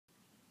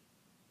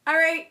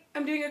Alright,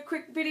 I'm doing a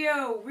quick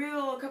video,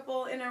 a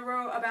couple in a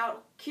row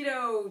about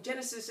keto,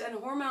 genesis, and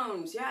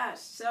hormones.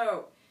 Yes,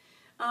 so,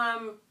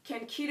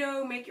 can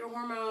keto make your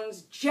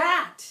hormones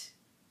jacked?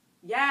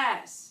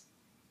 Yes.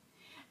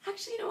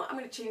 Actually, you know what? I'm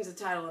going to change the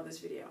title of this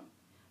video.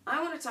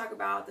 I want to talk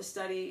about the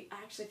study. I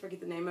actually forget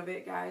the name of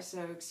it, guys,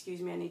 so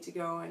excuse me, I need to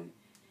go and,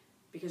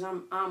 because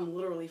I'm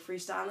literally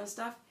freestyling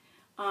stuff.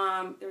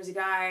 There was a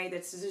guy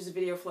there's a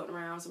video floating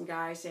around, some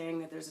guy saying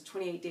that there's a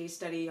 28-day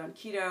study on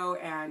keto,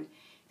 and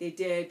they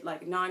did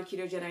like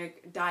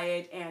non-ketogenic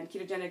diet and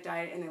ketogenic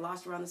diet, and they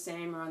lost around the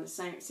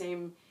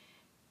same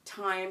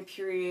time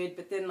period,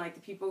 but then like the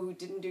people who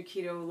didn't do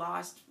keto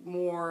lost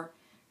more,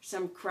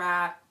 some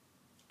crap,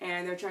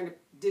 and they're trying to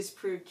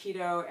disprove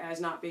keto as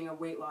not being a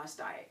weight loss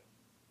diet.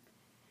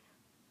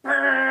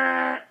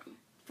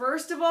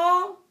 First of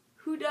all,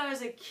 who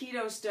does a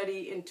keto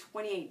study in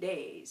 28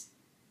 days?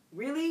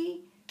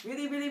 Really?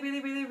 Really?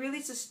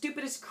 It's the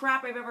stupidest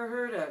crap I've ever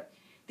heard of.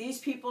 These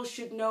people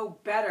should know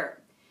better.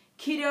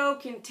 Keto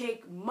can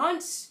take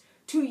months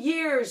to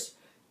years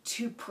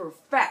to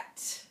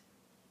perfect.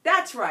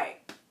 That's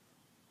right.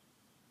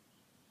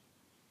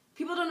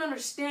 People don't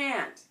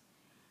understand.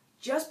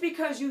 Just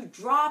because you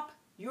drop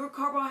your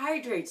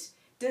carbohydrates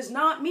does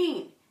not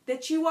mean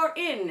that you are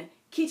in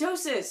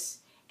ketosis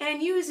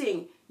and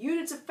using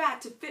units of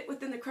fat to fit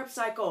within the Krebs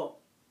cycle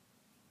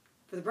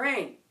for the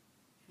brain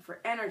and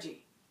for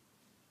energy.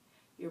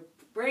 Your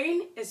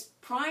brain is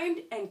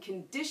primed and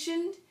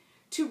conditioned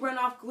to run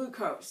off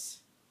glucose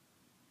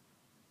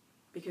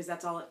because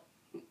that's all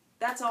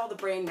the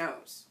brain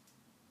knows.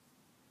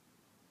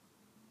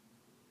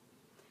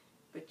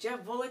 But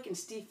Jeff Volek and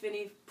Steve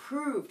Finney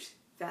proved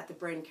that the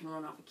brain can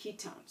run off of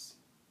ketones.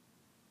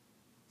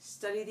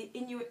 Study the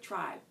Inuit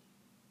tribe,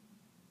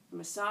 the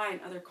Maasai and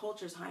other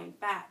cultures high in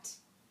fat.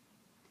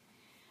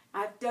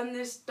 I've done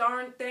this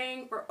darn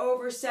thing for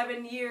over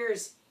 7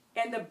 years,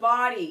 and the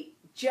body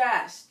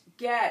just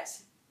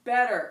gets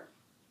better.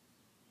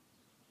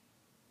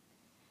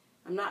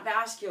 I'm not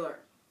vascular.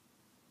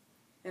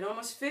 At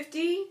almost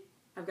 50,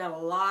 I've got a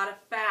lot of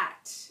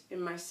fat in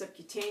my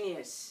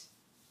subcutaneous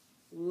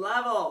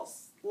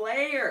levels,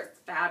 layers.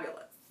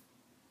 Fabulous.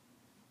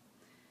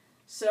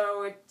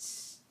 So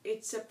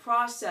it's a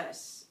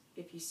process.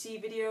 If you see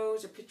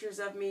videos or pictures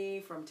of me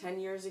from 10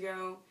 years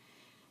ago,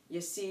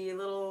 you see a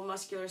little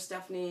muscular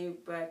Stephanie,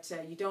 but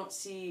you don't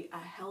see a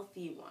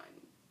healthy one.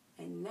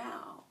 And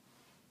now,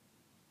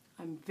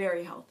 I'm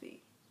very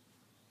healthy.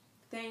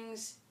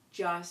 Things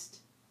just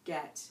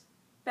get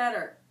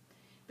better.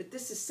 But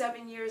this is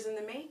 7 years in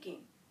the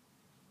making.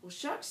 Well,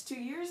 shucks, 2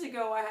 years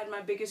ago I had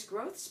my biggest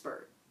growth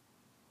spurt.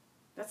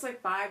 That's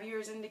like 5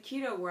 years into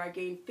keto where I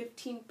gained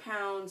 15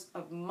 pounds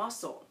of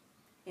muscle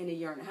in a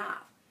year and a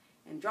half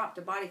and dropped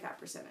a body fat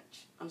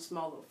percentage on a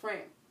small little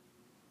frame.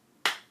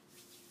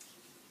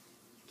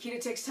 Keto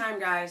takes time,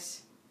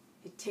 guys.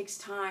 It takes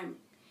time.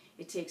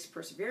 It takes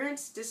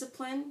perseverance,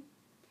 discipline,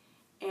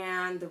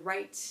 and the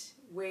right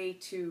way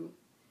to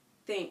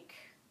think.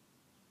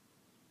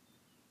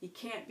 You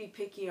can't be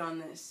picky on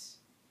this.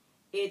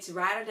 It's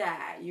ride or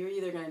die. You're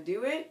either going to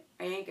do it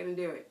or you ain't going to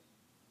do it.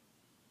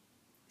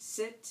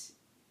 Sit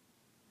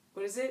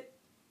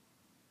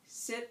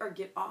or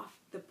get off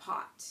the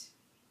pot.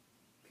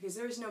 Because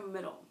there's no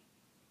middle.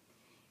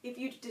 If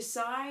you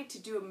decide to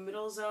do a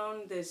middle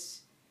zone,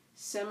 this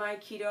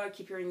semi-keto, I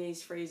keep hearing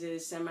these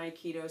phrases,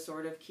 semi-keto,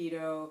 sort of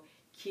keto,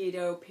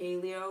 keto,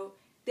 paleo,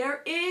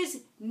 there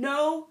is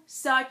no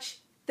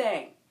such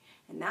thing.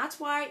 And that's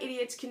why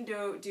idiots can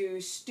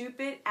do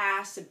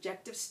stupid-ass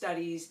subjective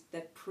studies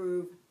that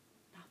prove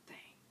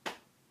nothing.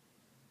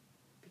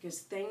 Because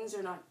things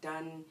are not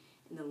done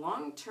in the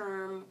long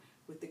term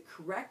with the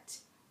correct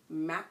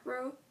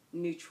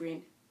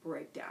macronutrient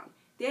breakdown.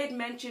 They had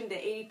mentioned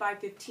the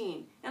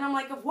 85-15, and I'm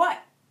like, of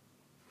what?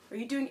 Are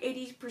you doing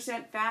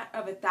 80% fat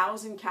of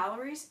 1,000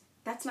 calories?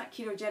 That's not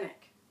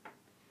ketogenic.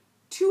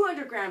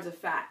 200 grams of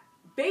fat,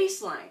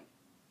 baseline,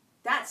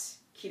 that's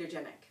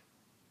ketogenic.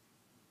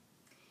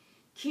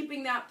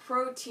 Keeping that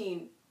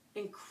protein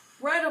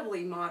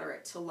incredibly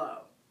moderate to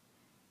low,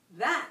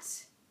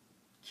 that's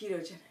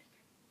ketogenic.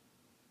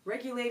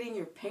 Regulating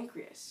your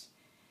pancreas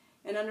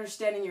and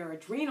understanding your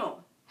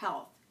adrenal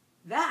health,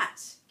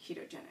 that's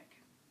ketogenic.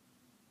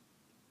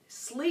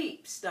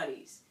 Sleep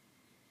studies,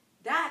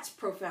 that's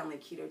profoundly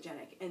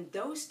ketogenic, and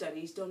those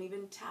studies don't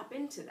even tap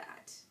into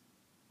that.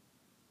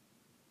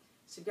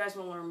 So if you guys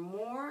want to learn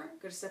more,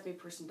 go to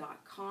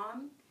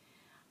stephanieperson.com.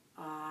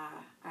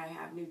 I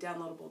have new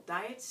downloadable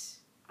diets.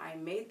 I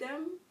made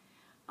them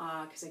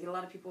because I get a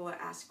lot of people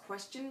that ask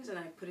questions, and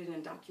I put it in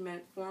a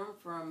documented form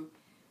from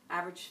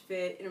average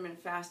fit,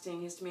 intermittent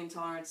fasting, histamine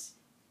intolerance,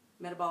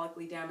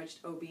 metabolically damaged,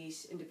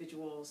 obese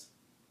individuals.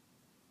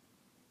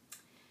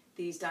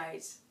 These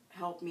diets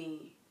help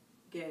me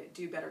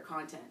do better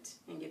content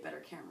and get better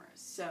cameras.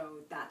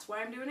 So that's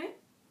why I'm doing it.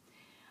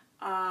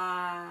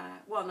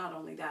 Well, not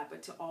only that,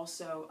 but to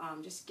also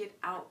just get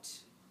out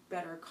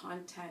better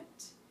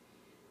content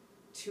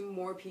to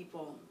more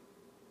people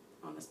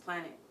on this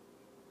planet.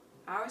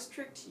 I was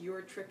tricked,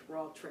 you're tricked, we're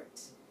all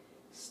tricked.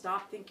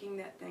 Stop thinking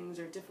that things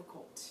are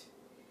difficult.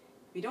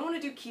 If you don't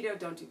want to do keto,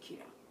 don't do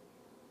keto.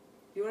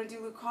 If you want to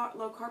do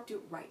low carb, do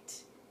it right.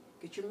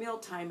 Get your meal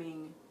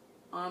timing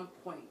on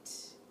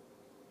point.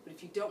 But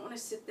if you don't want to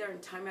sit there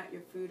and time out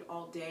your food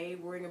all day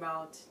worrying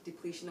about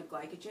depletion of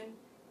glycogen,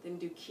 then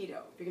do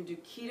keto. If you're going to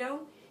do keto,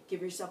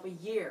 give yourself a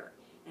year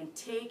and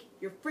take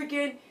your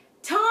freaking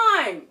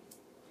time.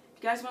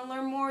 If you guys want to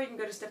learn more, you can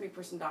go to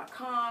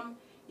stephanieperson.com.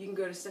 You can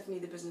go to Stephanie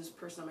the Business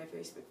Person on my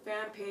Facebook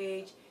fan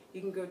page. You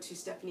can go to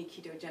Stephanie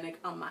Ketogenic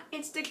on my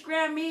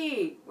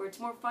Instagram, where it's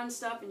more fun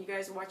stuff, and you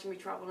guys are watching me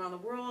travel around the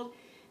world,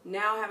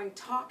 now having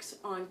talks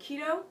on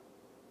keto.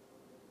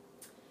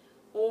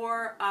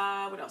 Or,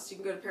 what else? You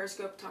can go to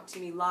Periscope, talk to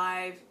me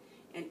live,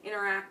 and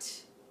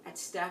interact at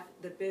Steph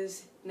the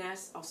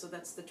Business. Also,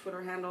 that's the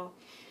Twitter handle.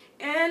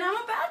 And I'm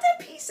about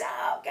to peace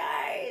out,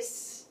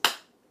 guys.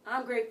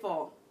 I'm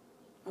grateful.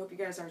 I hope you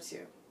guys are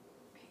too.